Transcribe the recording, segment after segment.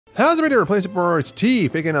How's everybody replacing for its tea,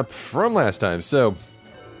 picking up from last time? So,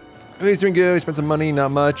 everything's doing good. We spent some money,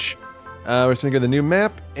 not much. We're just gonna go to the new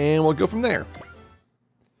map, and we'll go from there.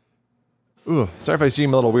 Ooh, sorry if I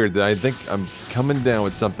seem a little weird. I think I'm coming down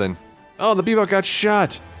with something. Oh, the beaver got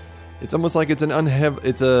shot. It's almost like it's an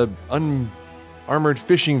unarmored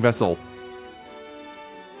fishing vessel.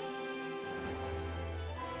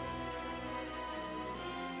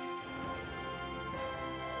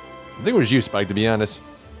 I think it was you, Spike, to be honest.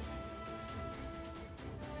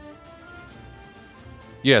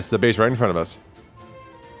 Yes, the base right in front of us.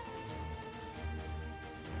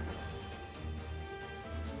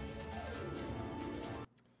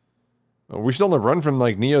 Are we still on the run from,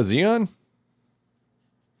 like, Neo Zeon?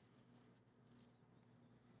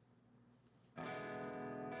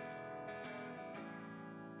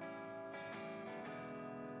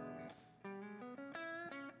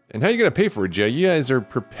 And how are you gonna pay for it, Jay? You guys are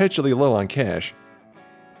perpetually low on cash.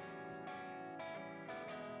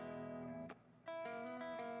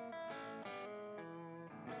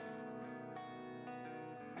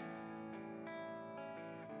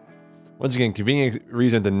 Once again, convenient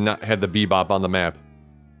reason to not have the Bebop on the map.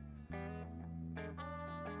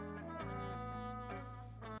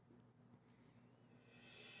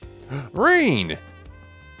 Rain!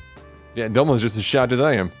 Yeah, Domo's just as shocked as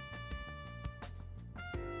I am.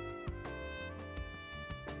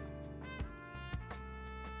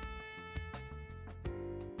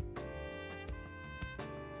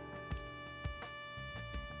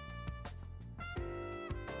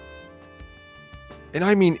 And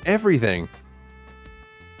I mean everything.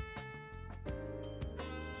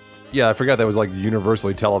 Yeah, I forgot that was like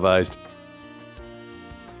universally televised.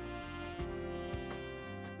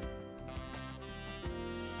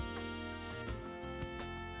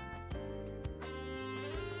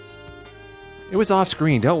 It was off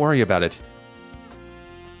screen, don't worry about it.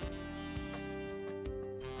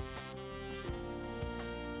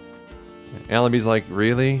 Allenby's like,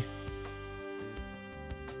 really?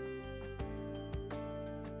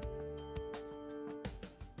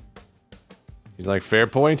 He's like, fair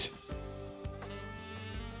point.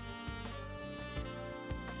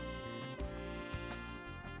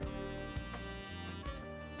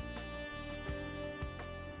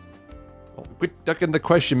 Oh, quit ducking the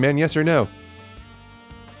question, man. Yes or no?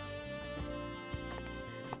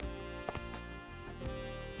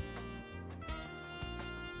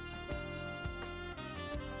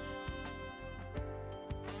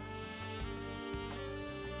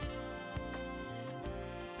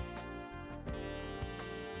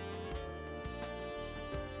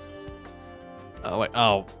 Oh, wait,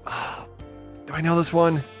 oh. Do I know this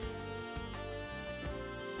one?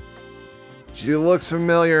 She looks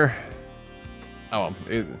familiar. Oh,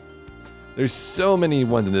 there's so many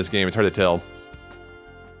ones in this game, it's hard to tell.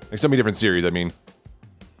 Like, so many different series, I mean.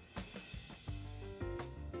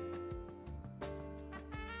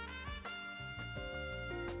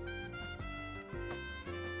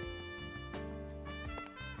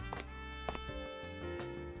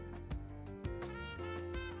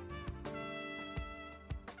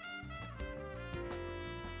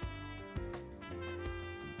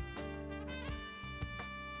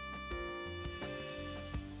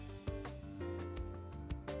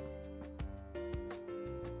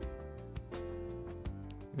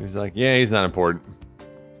 He's like, yeah, he's not important.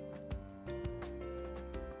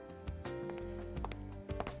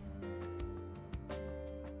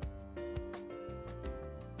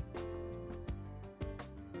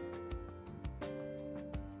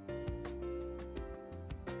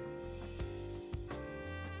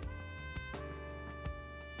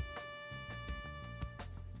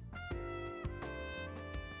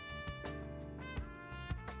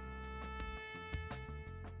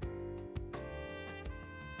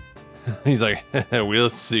 He's like, we'll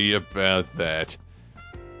see about that.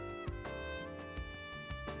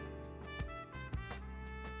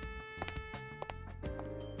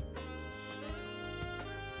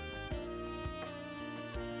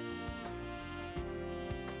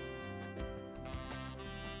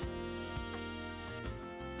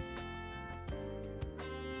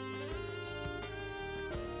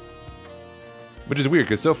 Which is weird,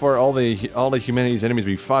 because so far all the humanity's enemies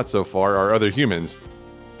we fought so far are other humans.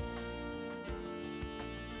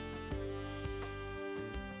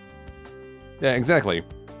 Yeah, exactly.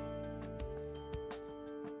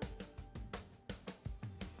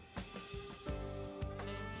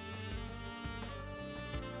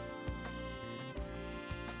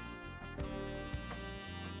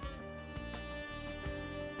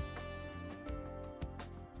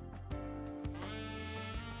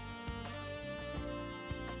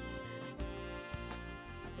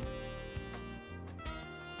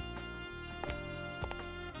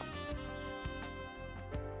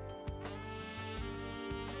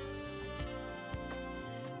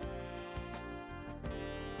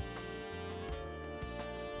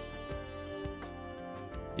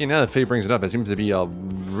 Yeah, now that Faye brings it up, it seems to be a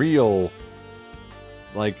real,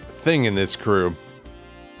 like, thing in this crew.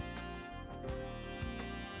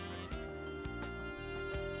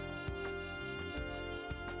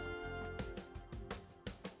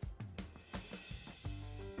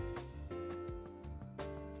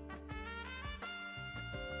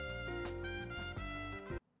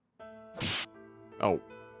 Oh.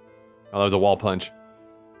 Oh, that was a wall punch.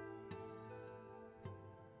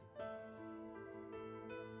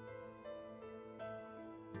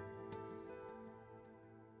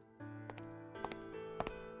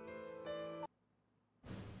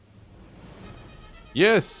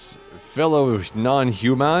 Yes, fellow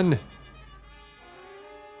non-human.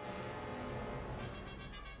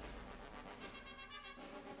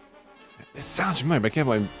 It sounds familiar, but I can't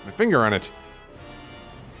put my finger on it.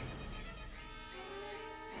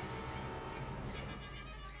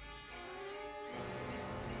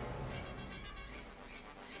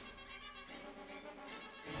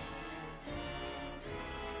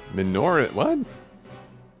 Minora, what?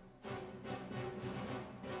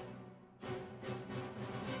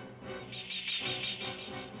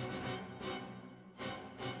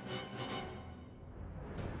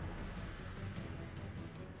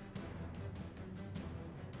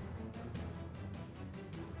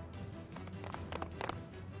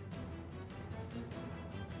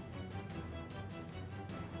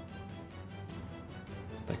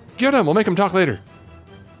 Get him! We'll make him talk later.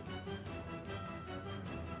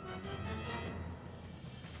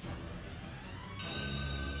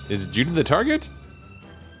 Is Judah the target?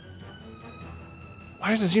 Why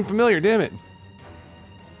does it seem familiar? Damn it.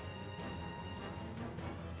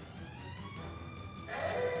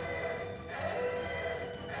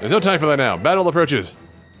 There's no time for that now. Battle approaches.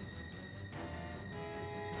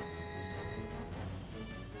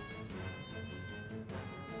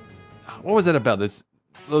 What was that about?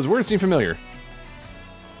 Those words seem familiar.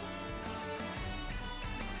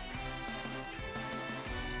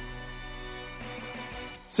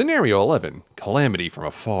 Scenario 11, Calamity from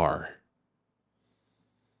Afar.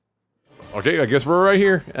 Okay, I guess we're right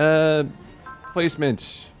here.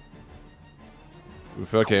 Placement.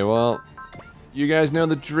 Oof, okay, well, you guys know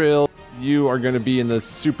the drill. You are gonna be in the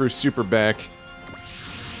super back.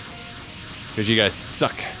 Because you guys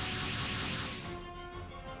suck.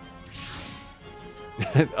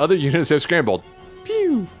 Other units have scrambled.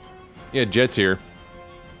 Pew! Yeah, Jet's here.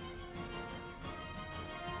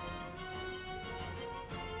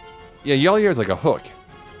 Yeah, y'all here is like a hook.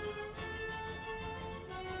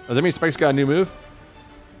 Does that mean Spike's got a new move?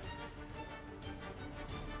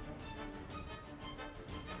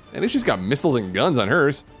 At least she's got missiles and guns on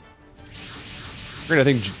hers. Granted,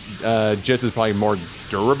 I think Jet's is probably more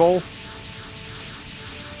durable.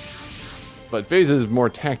 But FaZe is more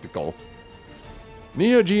tactical.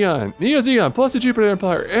 Neo Zeon, plus the Jupiter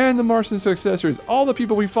Empire and the Martian successors, all the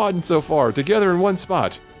people we fought in so far, together in one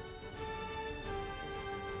spot.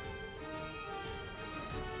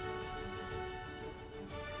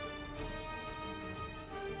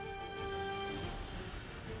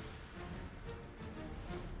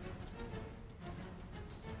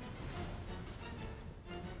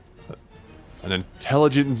 An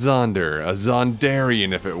intelligent Zonder, a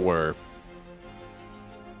Zondarian if it were.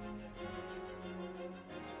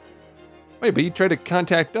 Wait, but he tried to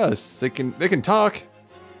contact us. They can talk.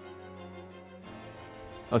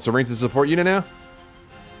 Oh, so Raine's the support unit now?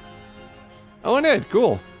 Oh, and Ed,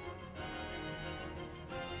 cool.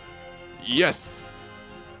 Yes.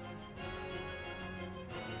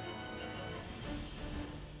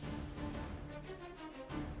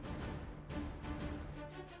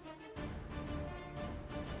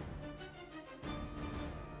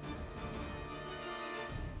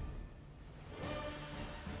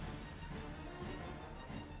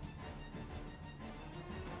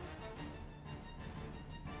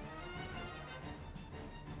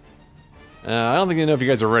 I don't think they know if you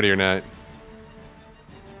guys are ready or not.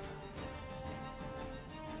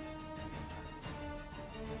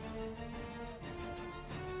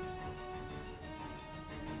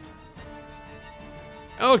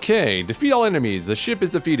 Okay, defeat all enemies. The ship is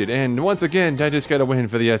defeated, and once again, I just gotta win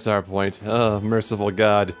for the SR point. Oh, merciful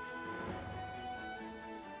God.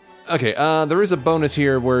 Okay, there is a bonus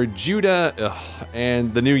here where Judah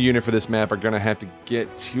and the new unit for this map are gonna have to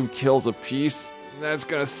get 2 kills apiece. That's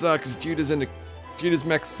gonna suck, because Judah's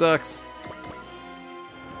mech sucks.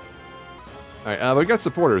 Alright, but we got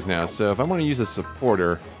supporters now, so if I want to use a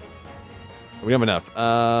supporter, we have enough.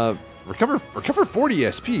 Recover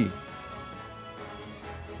 40 SP.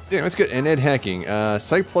 Damn, that's good. And Ed hacking.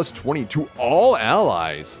 Sight plus 20 to all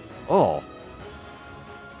allies. Oh.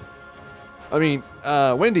 I mean,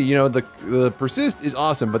 Wendy, you know, the persist is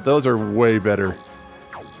awesome, but those are way better.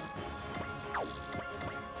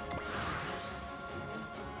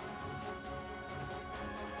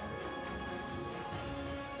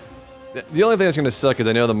 The only thing that's going to suck is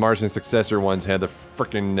I know the Martian successor ones had the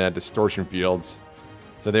frickin' distortion fields.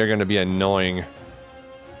 So they're going to be annoying.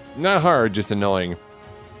 Not hard, just annoying.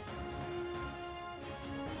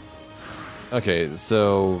 Okay,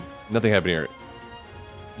 so nothing happened here.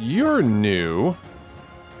 You're new.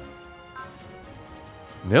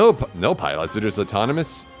 No pilots, they're just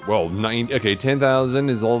autonomous. Well, 10,000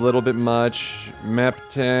 is a little bit much. Map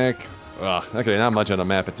attack. Ugh, okay, not much on a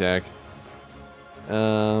map attack.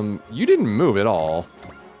 You didn't move at all.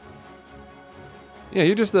 Yeah,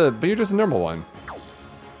 you're just a normal one.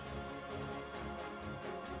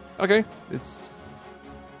 Okay, it's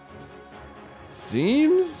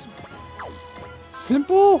seems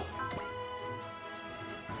simple.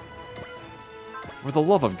 For the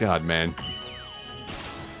love of God, man.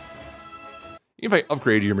 If I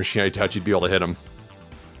upgraded your machine, I doubt you'd be able to hit him.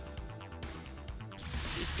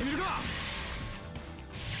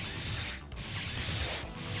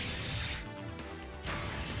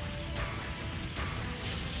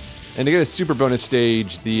 And to get a super bonus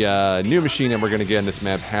stage, the new machine that we're going to get on this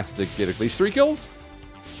map has to get at least 3 kills.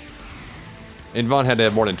 And Vaughn had to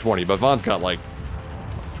have more than 20, but Vaughn's got like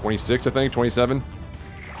 26, I think, 27.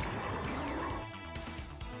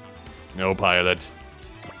 No pilot.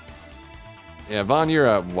 Yeah, Vaughn, you're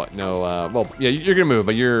at what? No, well, yeah, you're going to move,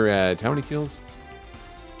 but you're at how many kills?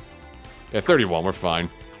 Yeah, 31, we're fine.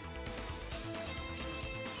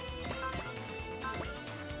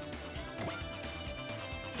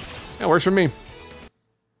 That works for me.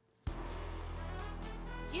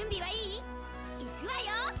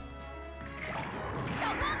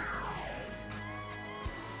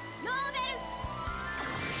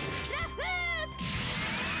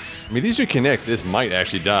 I mean, these two connect. This might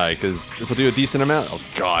actually die, because this will do a decent amount. Oh,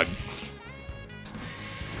 God.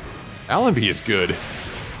 Allenby is good.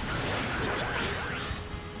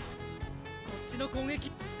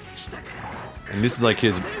 And this is like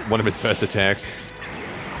one of his best attacks.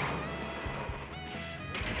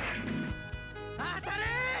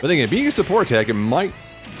 But again, being a support attack, it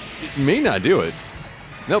may not do it.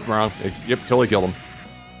 Nope, wrong. Yep, totally killed him.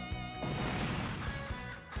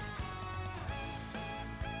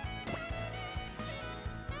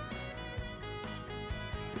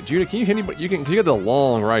 Judah, can you hit anybody? You get the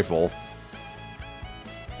long rifle.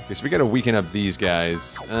 Okay, so we gotta weaken up these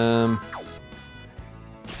guys. I'm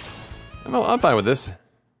fine with this.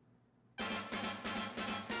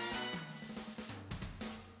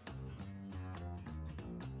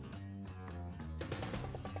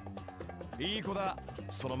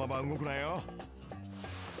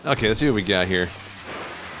 Okay, let's see what we got here.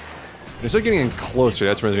 They start getting in closer,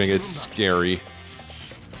 that's where they're gonna get scary.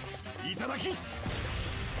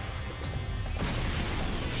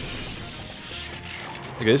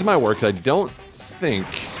 Okay, this might work, because I don't think...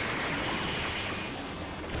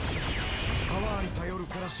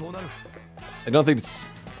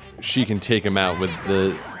 she can take him out with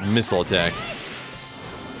the missile attack.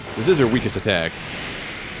 This is her weakest attack.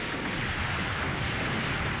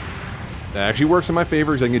 That actually works in my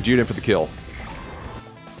favor, because I can get Judah for the kill.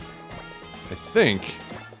 I think...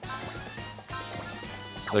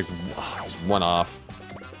 It's like, just one off.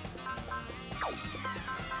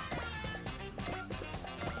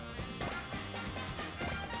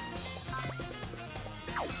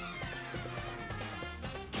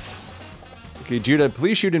 Okay, Judah,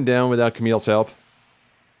 please shoot him down without Camille's help.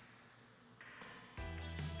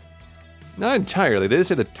 Not entirely. They just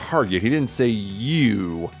said the target. He didn't say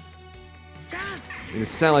you. It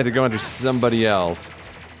sounds like they're going after somebody else.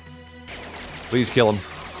 Please kill him.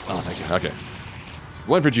 Oh, thank you. Okay. It's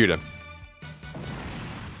one for Judah.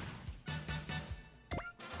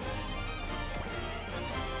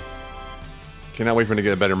 Cannot wait for him to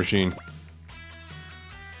get a better machine.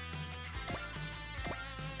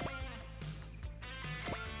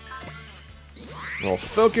 Well,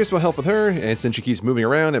 focus will help with her, and since she keeps moving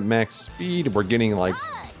around at max speed, we're getting like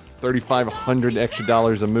 $3,500 extra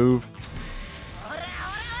a move.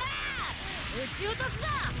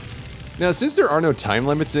 Now, since there are no time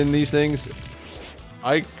limits in these things,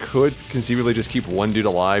 I could conceivably just keep one dude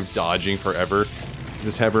alive, dodging forever.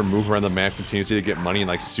 Just have her move around the map continuously to get money and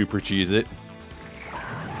like super cheese it.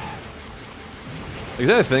 Is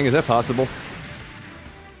that a thing? Is that possible?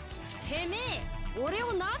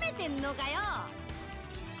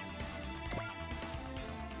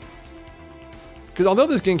 Because although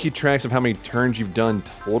this game keeps tracks of how many turns you've done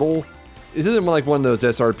total, this isn't like one of those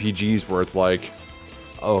SRPGs where it's like,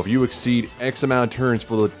 oh, if you exceed X amount of turns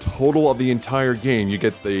for the total of the entire game, you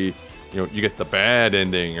get the, you get the bad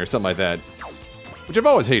ending or something like that. Which I've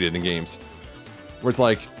always hated in games. Where it's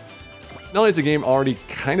like, not only is the game already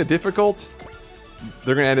kind of difficult,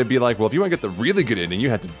 they're gonna add it be like, well, if you want to get the really good ending, you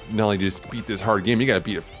have to not only just beat this hard game, you gotta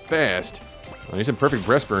beat it fast. Well, he's in perfect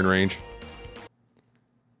breast burn range.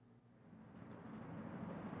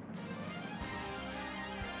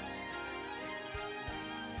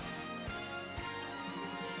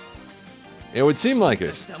 It would seem like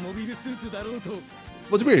it.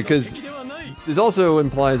 Well, it's weird, because this also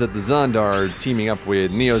implies that the Zond are teaming up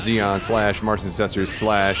with Neo Zeon / Martian Successors /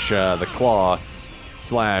 the Claw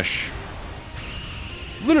 /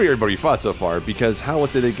 literally everybody fought so far, because how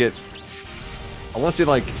else did they get... Unless they,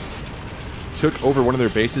 like, took over one of their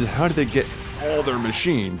bases, how did they get all their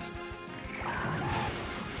machines?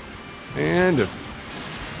 And...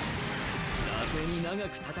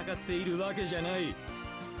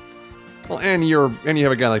 well, and you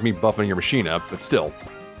have a guy like me buffing your machine up, but still.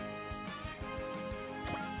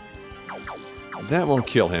 That won't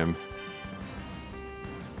kill him.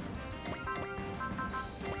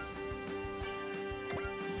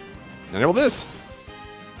 Enable this.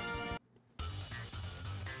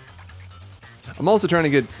 I'm also trying to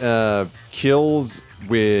get kills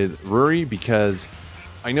with Ruri because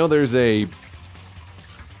I know there's a...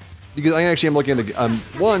 Because I actually am looking at the...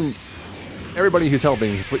 one... Everybody who's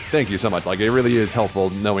helping, thank you so much. Like, it really is helpful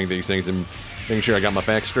knowing these things and making sure I got my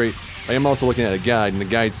facts straight. I am also looking at a guide, and the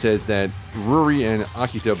guide says that Ruri and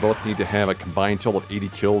Akito both need to have a combined total of 80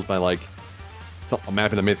 kills by, like, a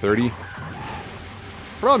map in the mid-30.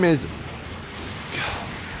 Problem is,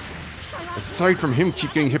 aside from him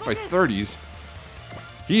keep getting hit by 30s,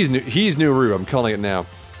 he's new Rue, I'm calling it now.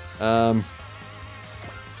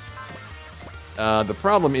 The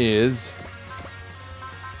problem is...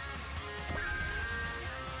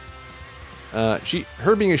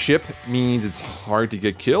 her being a ship means it's hard to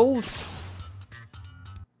get kills.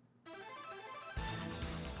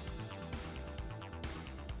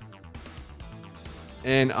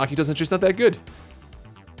 And Akito's just not that good.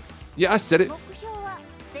 Yeah, I said it.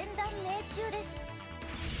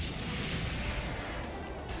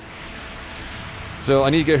 So I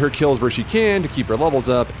need to get her kills where she can to keep her levels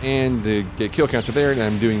up and to get kill counts there, and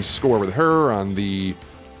I'm doing score with her on the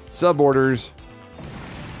sub-orders.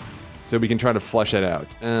 So we can try to flush that out.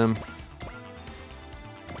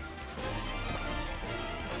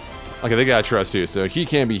 Okay, they got trust too, so he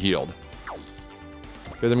can be healed.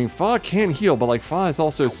 Because, I mean, Fa can heal, but, like, Fa is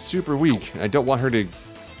also super weak. I don't want her to,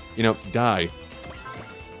 die.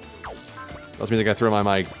 That means I gotta throw my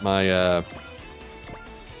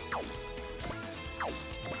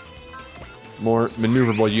more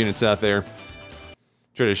maneuverable units out there.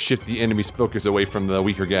 Try to shift the enemy's focus away from the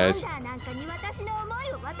weaker guys.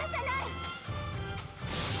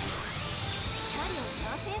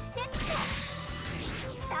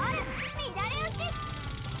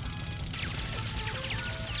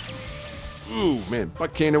 Ooh, man,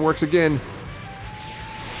 butt cannon works again.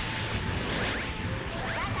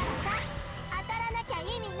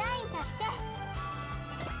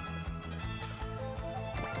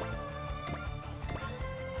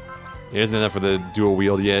 It isn't enough for the dual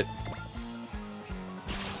wield yet.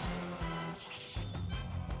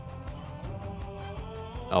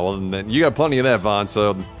 Oh, well, then you got plenty of that, Vaughn,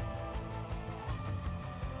 so...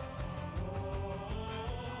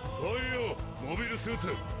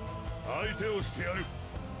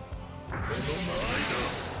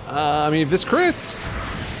 I mean, if this crits,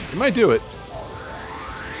 it might do it.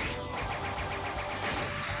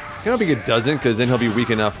 I don't think it doesn't, because then he'll be weak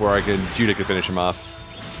enough where Judah could finish him off.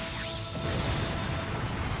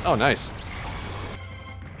 Oh, nice.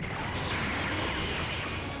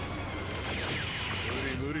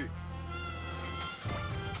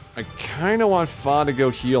 I kind of want Fa to go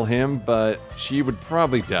heal him, but she would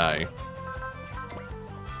probably die.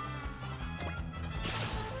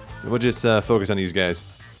 So we'll just focus on these guys.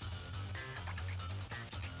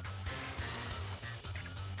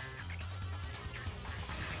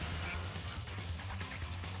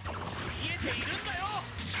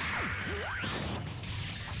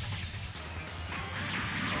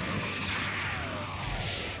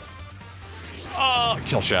 Oh,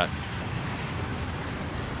 kill shot.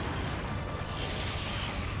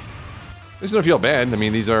 This doesn't feel bad. I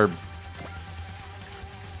mean, these are...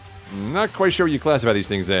 not quite sure what you classify these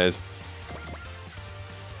things as.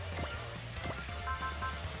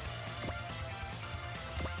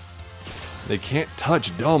 They can't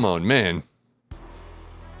touch Domon, man.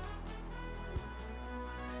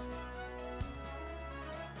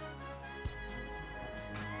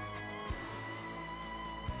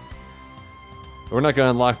 We're not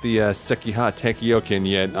gonna unlock the Sekiha Tekioken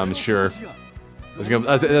yet, I'm sure.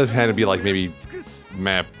 That's kind of be like maybe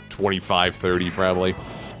map 25, 30 probably.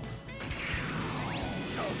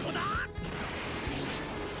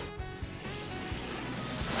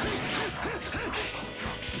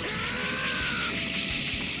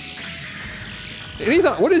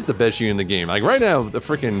 What is the best unit in the game? Like right now, the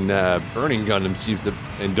freaking Burning Gundam seems to,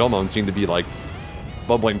 and Domon seem to be like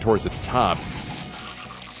bubbling towards the top.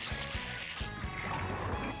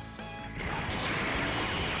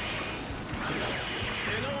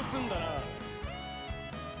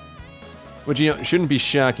 Which, you know, shouldn't be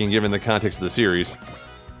shocking given the context of the series.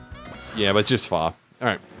 Yeah, but it's just Fa.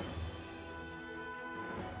 Alright.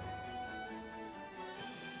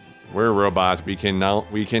 We're robots. We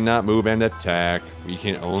cannot move and attack. We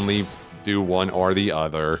can only do one or the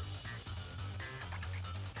other.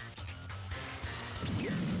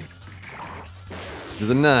 This is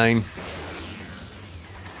a 9.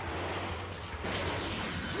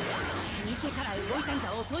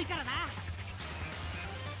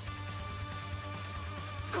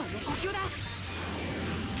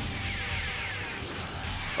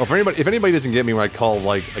 Oh, if anybody doesn't get me when I call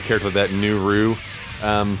like a character like that new Rue,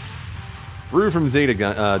 Rue from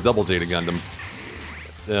Double Zeta Gundam.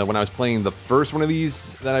 When I was playing the first one of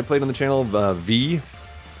these that I played on the channel, V,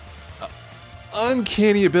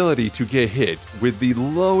 uncanny ability to get hit with the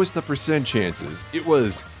lowest of percent chances. It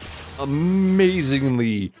was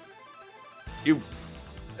amazingly...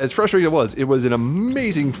 as frustrating as it was an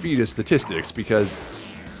amazing feat of statistics because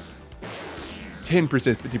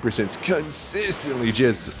 10%, 50% consistently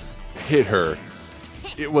just hit her.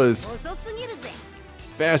 It was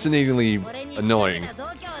fascinatingly annoying.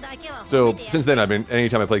 So since then,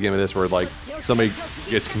 anytime I play a game of this where like somebody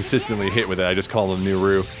gets consistently hit with it, I just call them new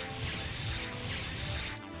Rue.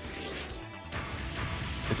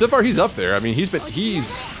 And so far he's up there. I mean, he's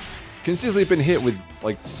consistently been hit with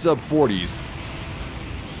like sub 40s.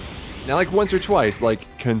 Now like once or twice, like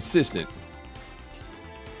consistent.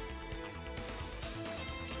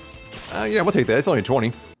 Yeah, we'll take that. It's only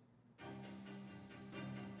 20.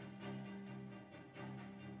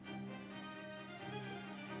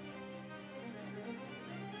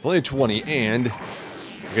 It's only 20, and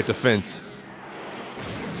I get defense.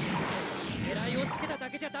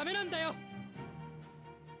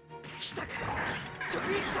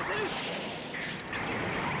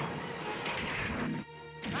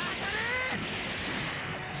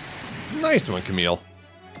 Nice one, Camille.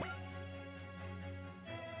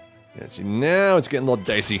 Yeah, see, now it's getting a little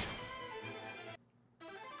dicey.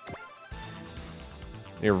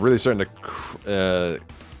 You're really starting to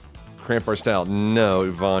cramp our style. No,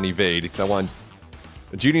 Vaughn, evade, because I want...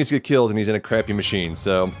 Judy needs to get killed, and he's in a crappy machine,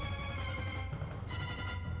 so...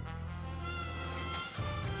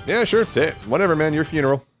 Yeah, sure, whatever, man, your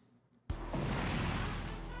funeral.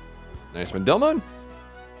 Nice one, Delmon?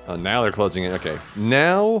 Oh, now they're closing it, okay.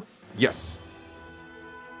 Now, yes.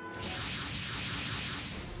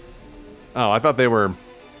 Oh, I thought they were...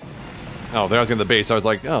 Oh, they was getting the base. I was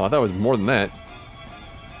like, oh, I thought it was more than that.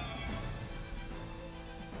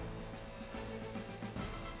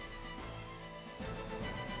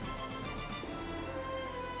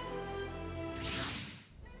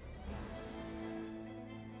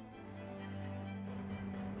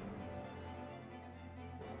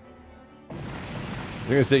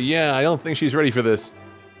 They're gonna say, yeah, I don't think she's ready for this.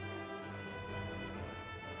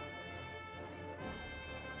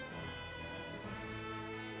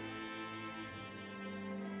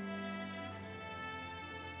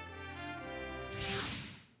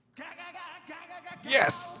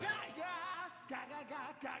 Yes!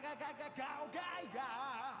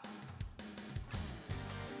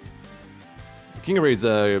 King of Raid's,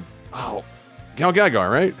 oh, Gal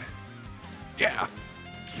Gagar, right? Yeah!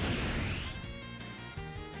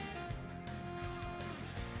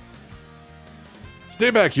 Stay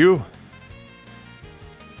back, you!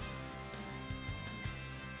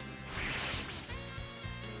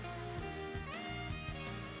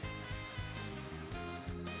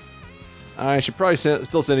 I should probably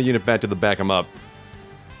still send a unit back to back him up.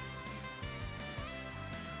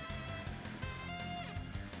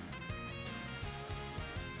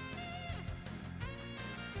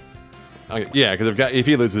 Okay, yeah, because if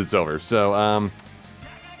he loses, it's over. So,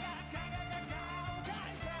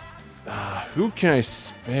 who can I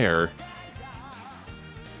spare?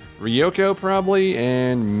 Ryoko probably,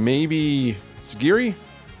 and maybe Sagiri.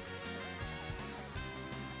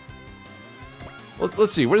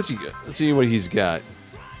 Let's see. What does he got? Let's see what he's got.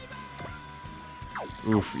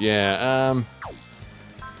 Oof. Yeah.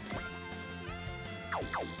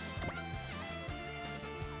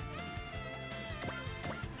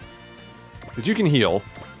 Because you can heal.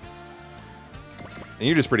 And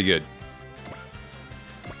you're just pretty good.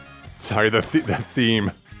 Sorry, the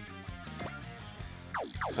theme.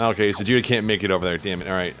 Okay, so Judah can't make it over there. Damn it.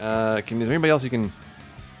 Alright. Is there anybody else you can...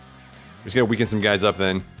 We just gotta weaken some guys up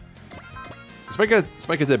then. Spike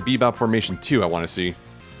is at Bebop Formation 2, I want to see.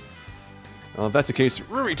 Well, if that's the case,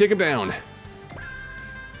 Ruri, take him down!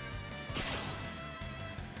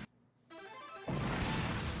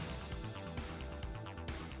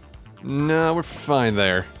 No, we're fine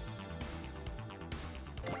there.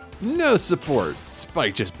 No support!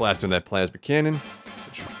 Spike just blasted that plasma cannon.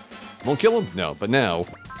 Which won't kill him? No, but now...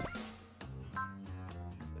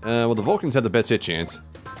 well, the Vulcans have the best hit chance.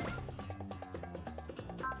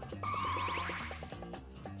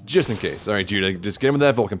 Just in case. Alright, Judah, just get him with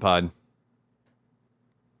that Vulcan pod.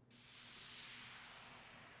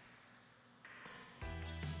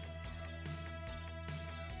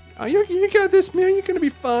 Oh, you got this, man. You're gonna be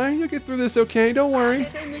fine. You'll get through this okay. Don't worry.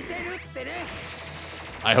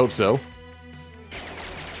 I hope so.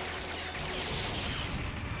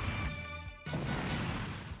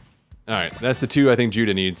 Alright, that's the two I think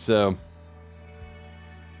Judah needs, so...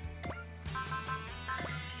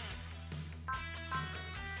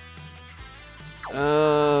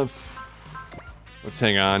 Let's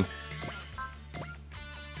hang on.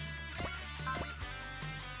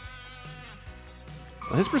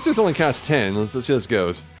 Well, his persist only costs 10. Let's see how this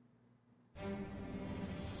goes.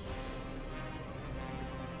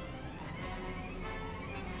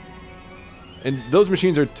 And those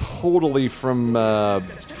machines are totally from the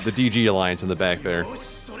DG Alliance in the back there.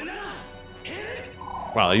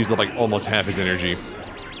 Wow, I used up like almost half his energy.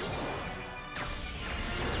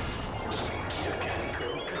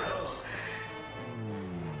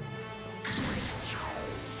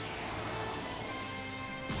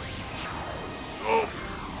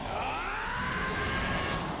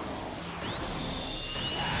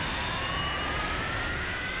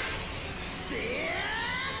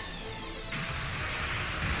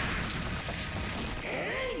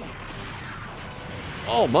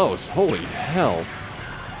 Almost. Holy hell.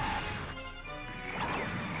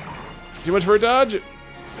 Too much for a dodge?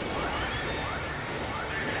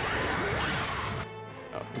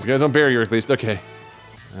 Oh, these guys on barrier at least. Okay.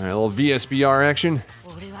 Alright, a little VSBR action.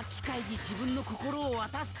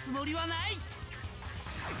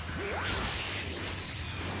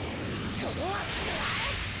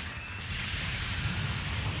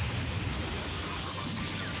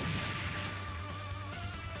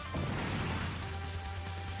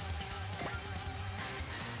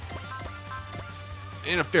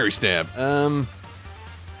 And a fairy stab.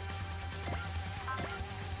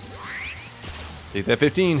 Take that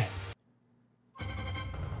 15.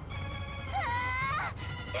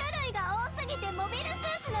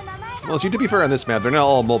 Well, see, to be fair on this map, they're not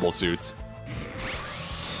all mobile suits.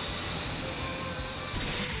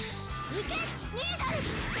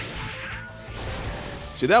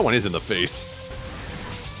 See, that one is in the face.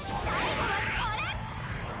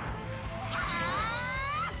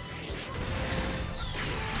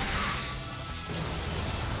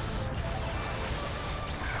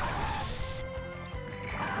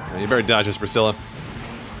 You better dodge this, Priscilla.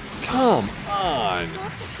 Come on!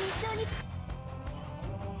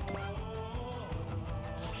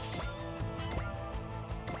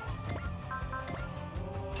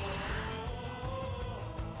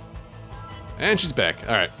 And she's back.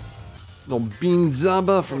 Alright. Little Bean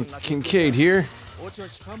Zamba from Kincaid here.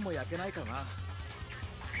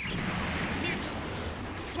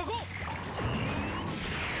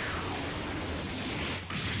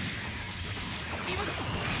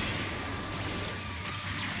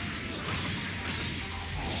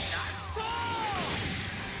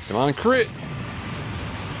 Come on, crit!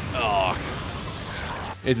 Oh.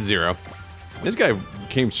 It's a 0. This guy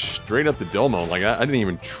came straight up to Domo, like I didn't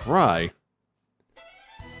even try.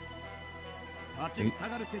 He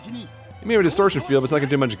may have a distortion field, but it's not gonna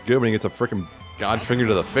do much good when he gets a frickin' god finger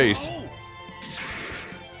to the face.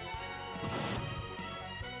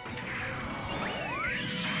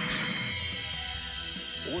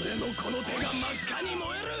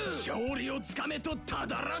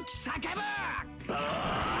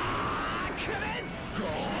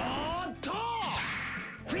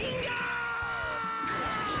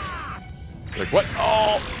 Like, what?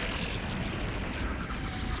 Oh!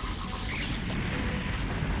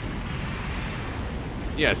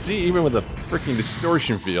 Yeah, see, even with a freaking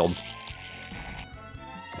distortion field.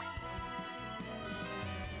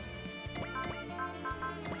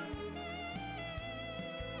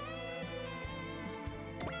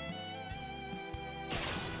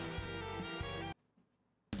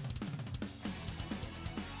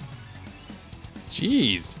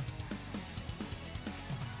 Jeez.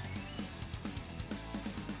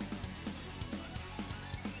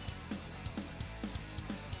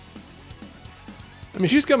 I mean,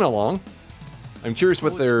 she's coming along. I'm curious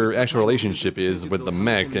what their actual relationship is with the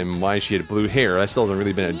mech and why she had blue hair. That still hasn't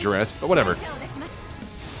really been addressed, but whatever.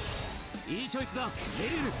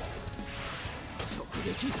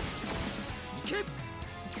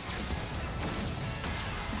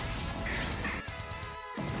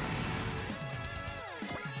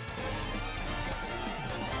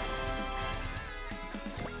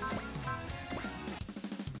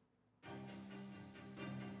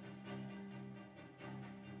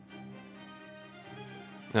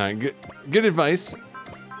 Alright, good advice.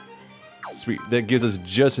 Sweet, that gives us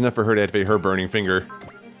just enough for her to activate her burning finger.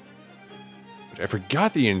 I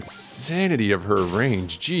forgot the insanity of her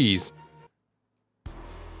range, jeez.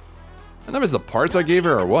 And that was the parts I gave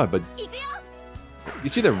her or what, but... You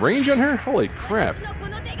see the range on her? Holy crap.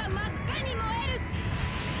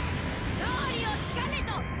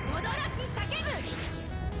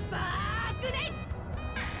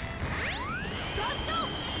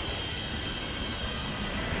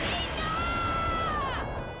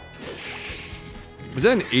 Was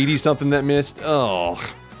that an 80-something that missed? Oh.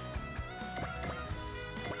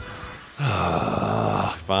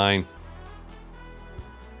 Fine.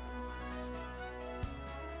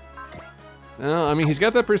 No, I mean, he's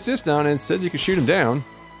got that persist on and it says you can shoot him down.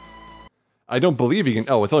 I don't believe he can...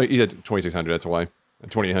 Oh, it's only... He's at 2600, that's why.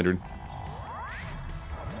 2800.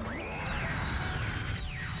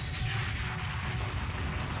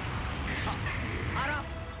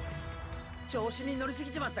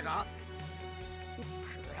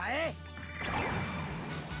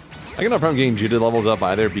 I got no problem getting Judah levels up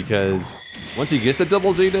either because once he gets the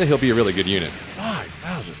double Zeta, he'll be a really good unit.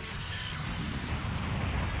 5,000.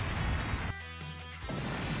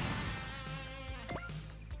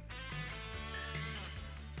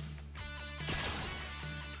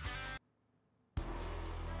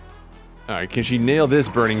 Alright, can she nail this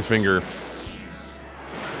burning finger?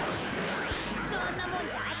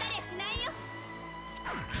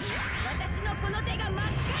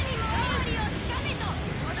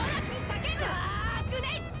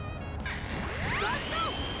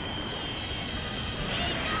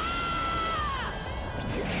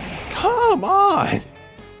 Come on!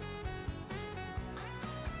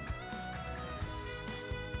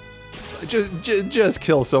 Just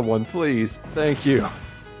kill someone, please. Thank you.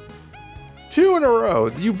 2 in a row.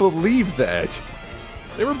 Do you believe that?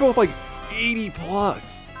 They were both like 80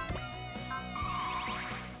 plus.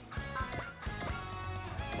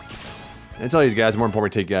 I tell these guys, more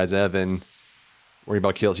important to take guys out than worry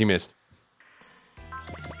about kills. He missed.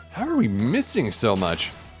 How are we missing so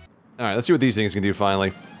much? Alright, let's see what these things can do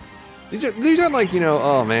finally. These aren't like, you know,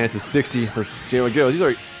 oh man, it's a 60. Let's see how it goes. These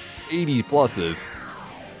are 80 pluses.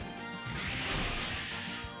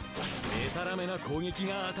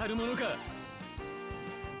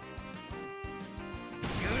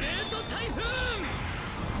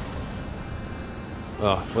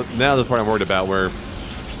 Oh, well, now the part I'm worried about where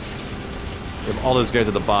we have all those guys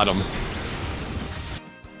at the bottom.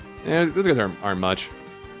 Yeah, those guys aren't much.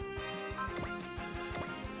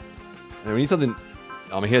 And we need something...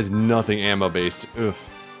 I mean, he has nothing ammo-based. Oof.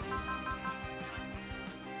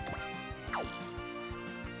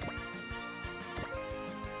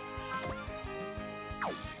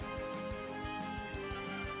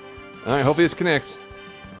 Alright, hopefully this connects.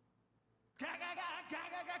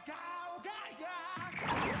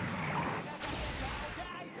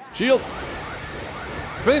 Shield!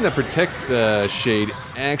 Everything that protect the shade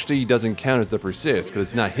actually doesn't count as the persist, because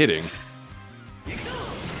it's not hitting.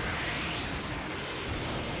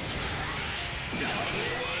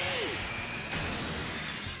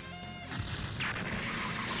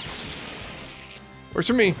 Works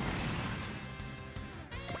for me.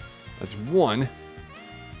 That's 1.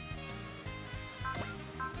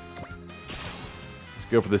 Let's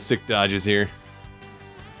go for the sick dodges here.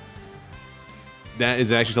 That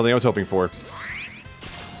is actually something I was hoping for.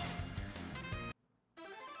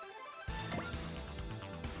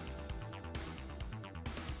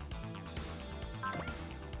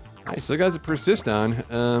 I still got the persist on.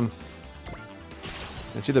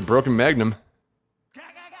 Let's see the broken magnum.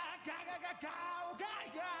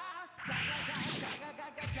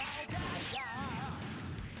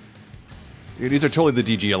 These are totally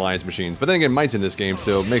the DG Alliance machines, but then again, Might's in this game,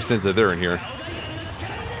 so it makes sense that they're in here.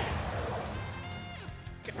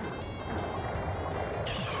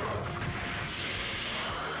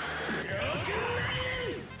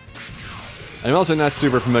 I'm also not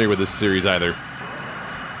super familiar with this series either.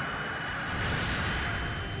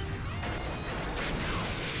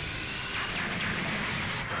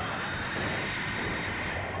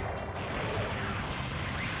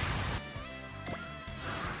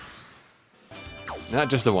 Not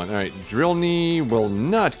just the one. Alright, Drill Knee will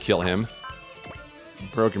not kill him.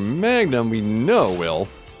 Broken Magnum, we know will.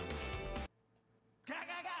 I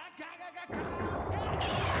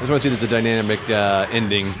just want to see there's a dynamic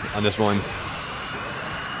ending on this one.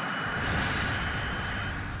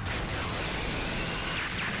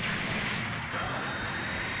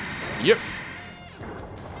 Yep.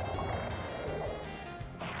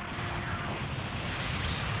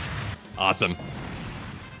 Awesome.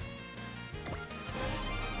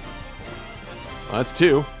 Well, that's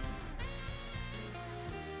 2.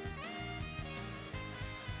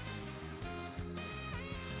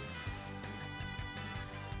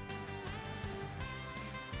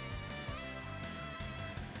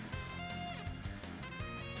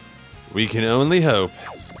 We can only hope.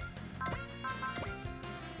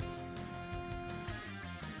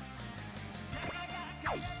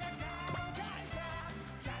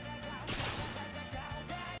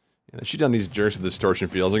 Yeah, shoot down these jerks with distortion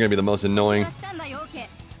fields. They're gonna be the most annoying.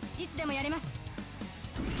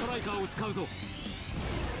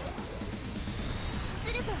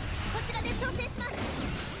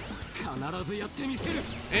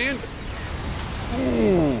 And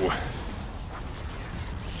ooh.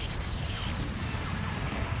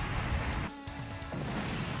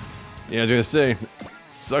 Yeah, I was gonna say,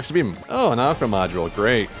 sucks to be. Oh, an Aqua module,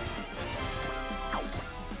 great.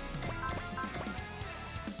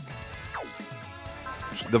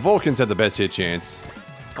 The Vulcans had the best hit chance.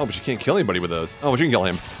 Oh, but you can't kill anybody with those. Oh, but you can kill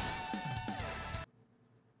him.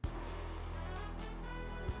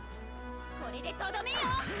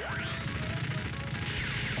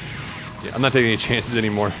 Yeah, I'm not taking any chances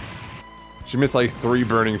anymore. She missed like 3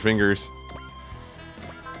 burning fingers.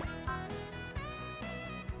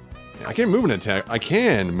 I can't move an attack. I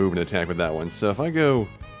can move an attack with that one. So if I go...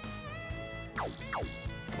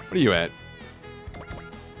 What are you at?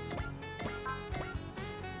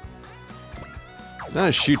 Not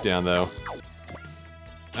a shoot down though.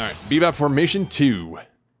 Alright, Bebop Formation 2.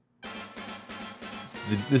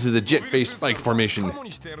 This is the jet-based spike formation.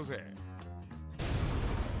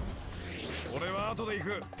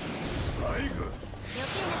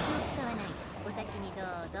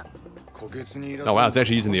 Oh wow, it's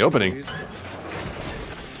actually using the opening.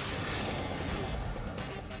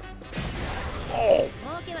 Oh!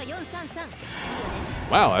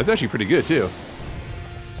 Wow, that's actually pretty good too.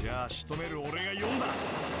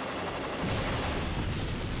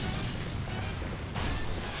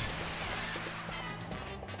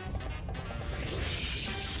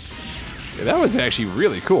 Yeah, that was actually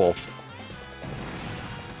really cool.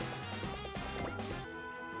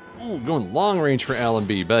 Ooh, going long range for Alan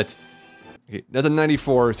B, but okay, that's a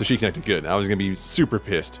 94, so she connected good. I was gonna be super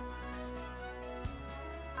pissed.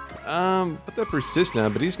 Put that persist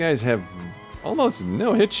down, but these guys have almost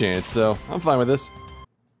no hit chance, so I'm fine with this.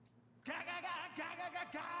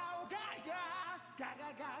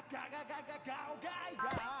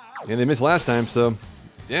 And they missed last time, so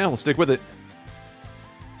yeah, we'll stick with it.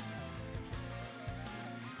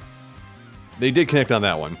 They did connect on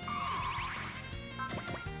that one.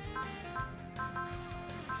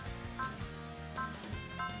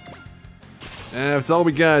 If it's all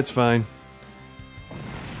we got, it's fine.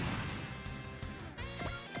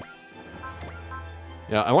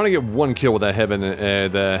 Yeah, I want to get 1 kill with that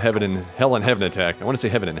the Heaven and Hell and Heaven attack. I want to say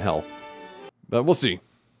Heaven and Hell, but we'll see.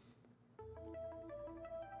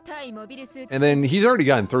 And then he's already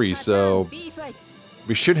gotten 3, so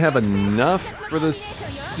we should have enough for the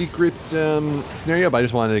secret scenario. But I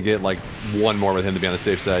just wanted to get like 1 more with him to be on the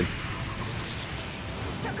safe side.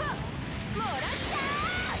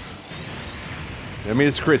 I mean,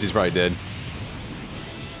 it's Chris. He's probably dead.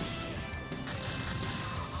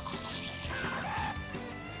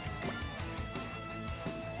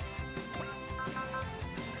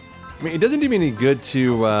 I mean, it doesn't do me any good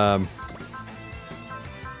to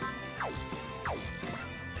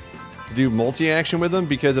do multi-action with him,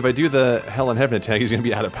 because if I do the Hell and Heaven attack, he's going to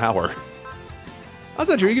be out of power. That's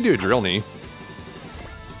not true. You can do a Drill Knee.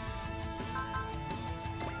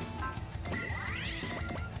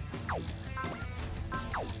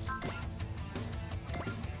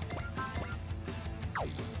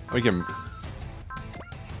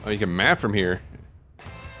 Oh, you can map from here.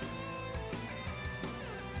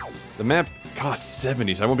 The map costs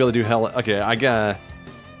 70, so I won't be able to do Hell. Okay, I got.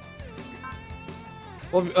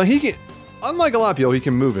 Well, he can. Unlike a lot of people, he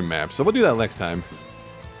can move in maps, so we'll do that next time.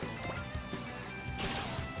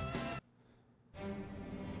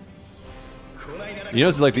 You know,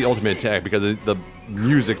 this is like the ultimate attack because the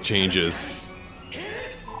music changes.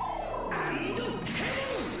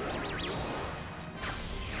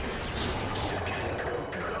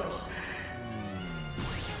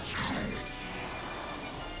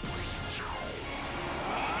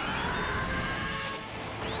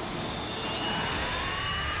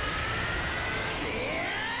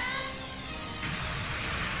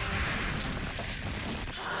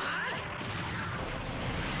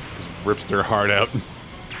 rips their heart out.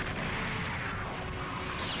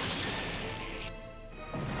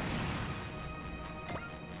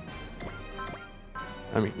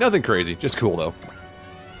 I mean, nothing crazy, just cool though.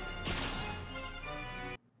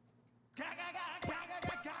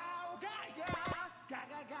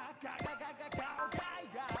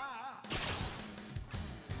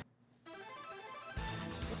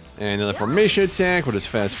 And another formation attack. We'll just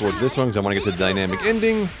fast forward to this one because I want to get to the dynamic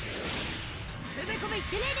ending.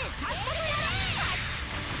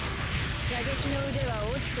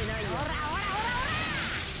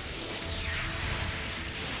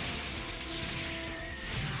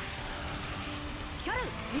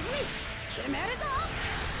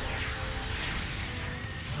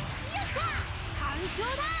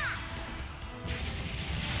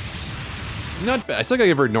 Not bad. I still gotta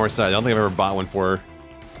give her north side. I don't think I've ever bought one for her.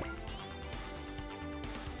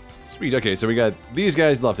 Sweet. Okay, so we got these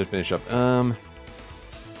guys left to finish up.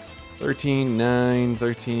 13, 9,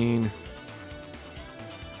 13.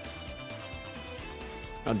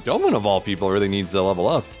 Now, Doman of all people really needs to level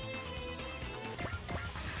up.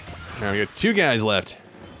 Now we got 2 guys left.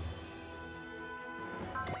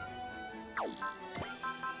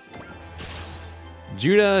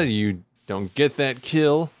 Judah, you don't get that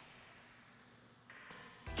kill.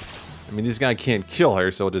 I mean, this guy can't kill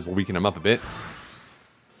her, so it'll just weaken him up a bit.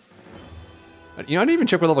 You know, I didn't even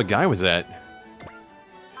check what level guy was at.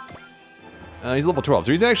 He's level 12,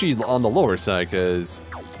 so he's actually on the lower side, because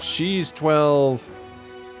she's 12.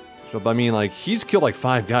 So, I mean, like, he's killed like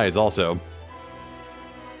 5 guys also.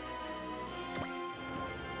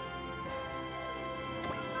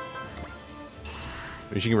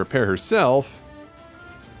 Maybe she can repair herself.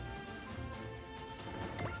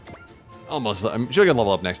 Almost. She'll get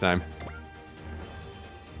level up next time.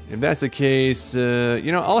 If that's the case,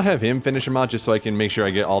 you know, I'll have him finish him out just so I can make sure I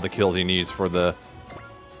get all the kills he needs for the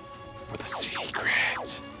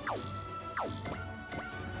secret.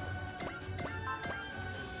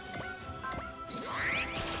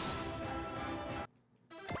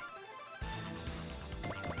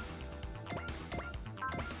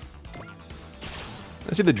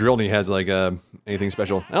 Let's see if the drill knee has like anything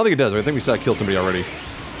special. I don't think it does. I think we saw it kill somebody already.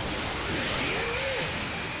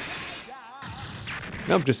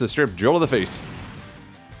 Nope, just a straight drill to the face.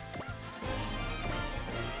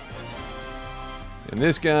 And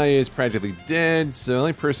this guy is practically dead, so the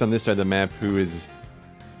only person on this side of the map who is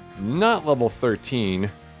not level 13,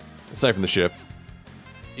 aside from the ship,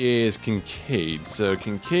 is Kincaid. So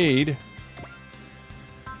Kincaid,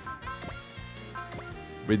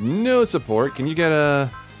 with no support, can you get a...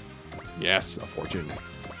 Yes, a fortune.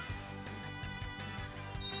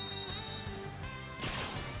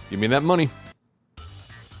 Give me that money.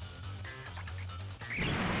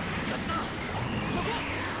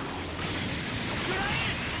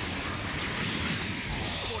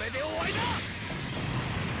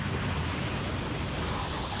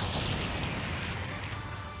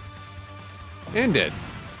 And dead.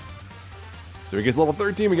 So he gets level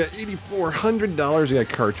 13, we got $8,400, we got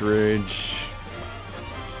cartridge.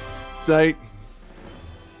 Tight.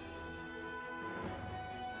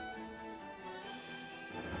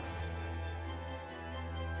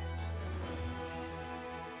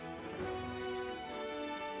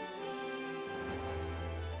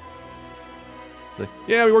 It's like,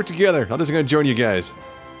 yeah, we work together. I'm just gonna join you guys.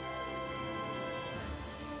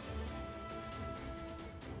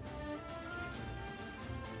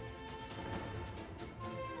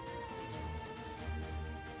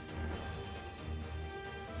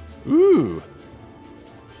 Ooh.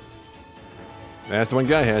 That's the one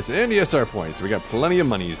guy has. And the SR points. We got plenty of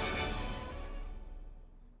monies.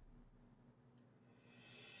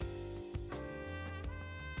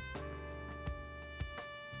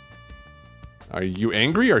 Are you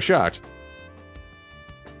angry or shocked?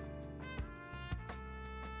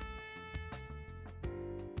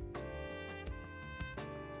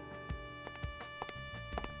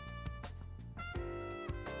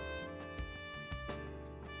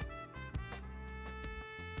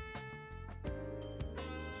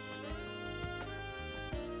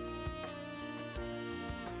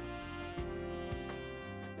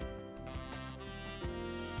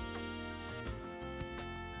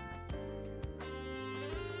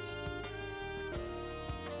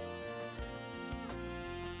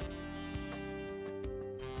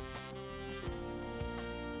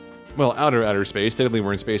 Well, outer space. Technically,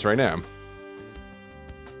 we're in space right now.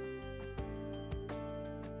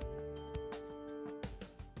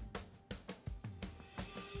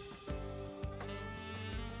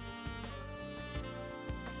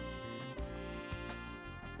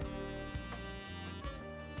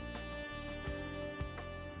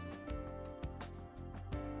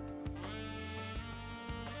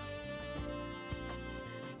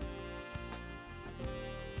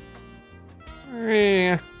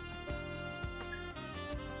 Eh.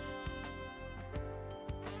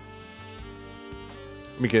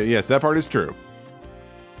 Because, yes, that part is true.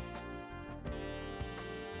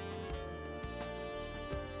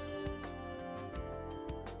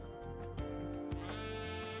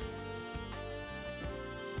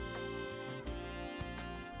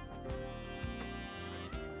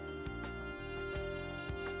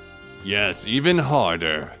 Yes, even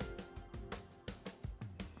harder.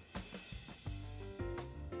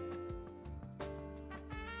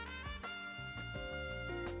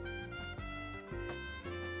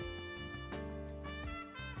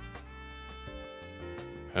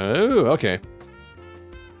 Oh, okay.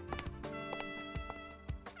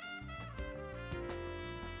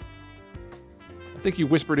 I think you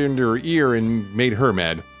whispered into her ear and made her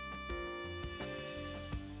mad.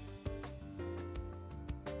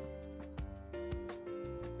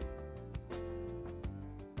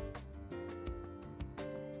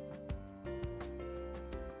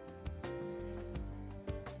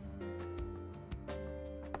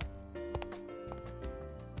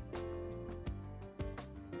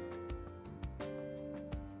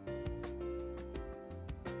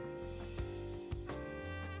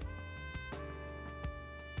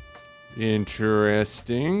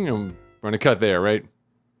 Interesting. I'm going to cut there, right?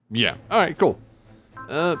 Yeah. All right, cool.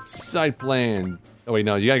 Side plan. Oh, wait,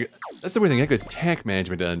 no, you gotta... That's the weird thing. You gotta get attack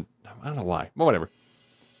management done. I don't know why. Well, whatever.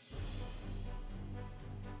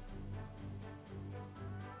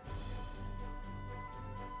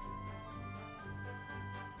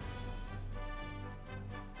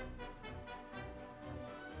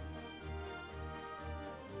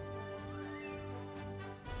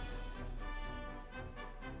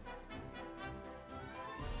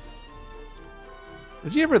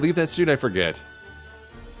 Does he ever leave that suit? I forget.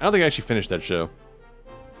 I don't think I actually finished that show.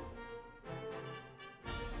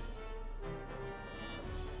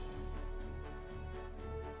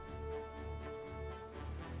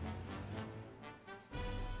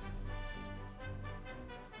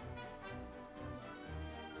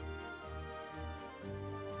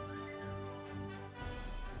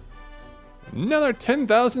 Another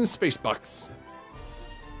 10,000 space bucks.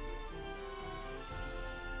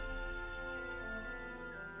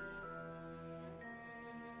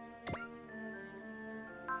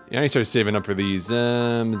 Yeah, I need to start saving up for these.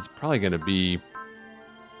 It's probably gonna be...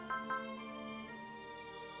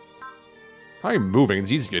 Probably moving.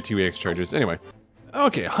 It's easy to get 2 EX charges. Anyway.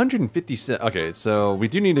 Okay, 157. Okay, so we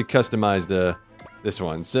do need to customize this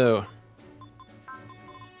one. So...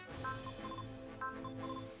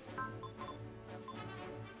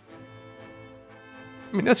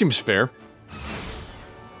 I mean, that seems fair.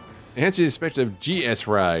 Enhance the aspect of GS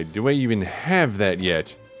Ride. Do I even have that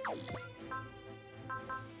yet?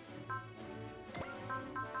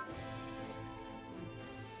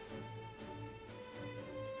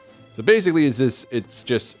 So basically, it's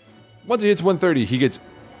just once he hits 130, he gets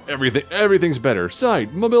everything. Everything's better.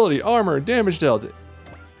 Sight, mobility, armor, damage dealt,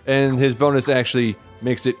 and his bonus actually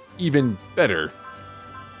makes it even better.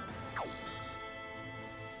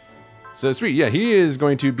 So sweet, yeah, he is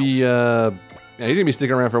going to be, yeah, he's gonna be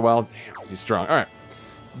sticking around for a while. Damn, he's strong. All right,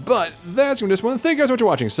 but that's gonna be this one. Thank you guys so much for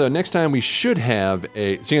watching. So next time we should have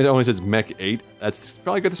a, seeing as it only says Mech 8, that's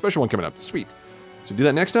probably got the special one coming up. Sweet. So do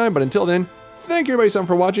that next time. But until then, thank you everybody so much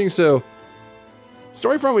for watching. So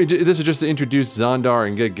Storyfront, this is just to introduce Zondar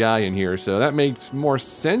and get Guy in here, so that makes more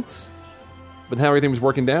sense with how everything was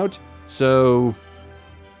working out. So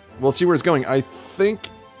we'll see where it's going. I think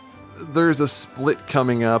there's a split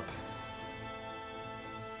coming up.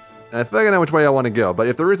 I think I know which way I want to go, but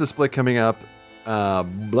if there is a split coming up, let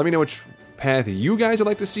me know which path you guys would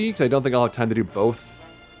like to see, because I don't think I'll have time to do both,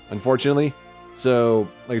 unfortunately. So,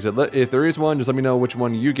 like I said, if there is one, just let me know which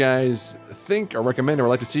one you guys think or recommend or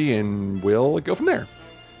would like to see, and we'll go from there.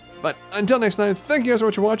 But until next time, thank you guys so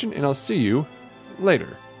much for watching, and I'll see you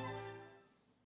later.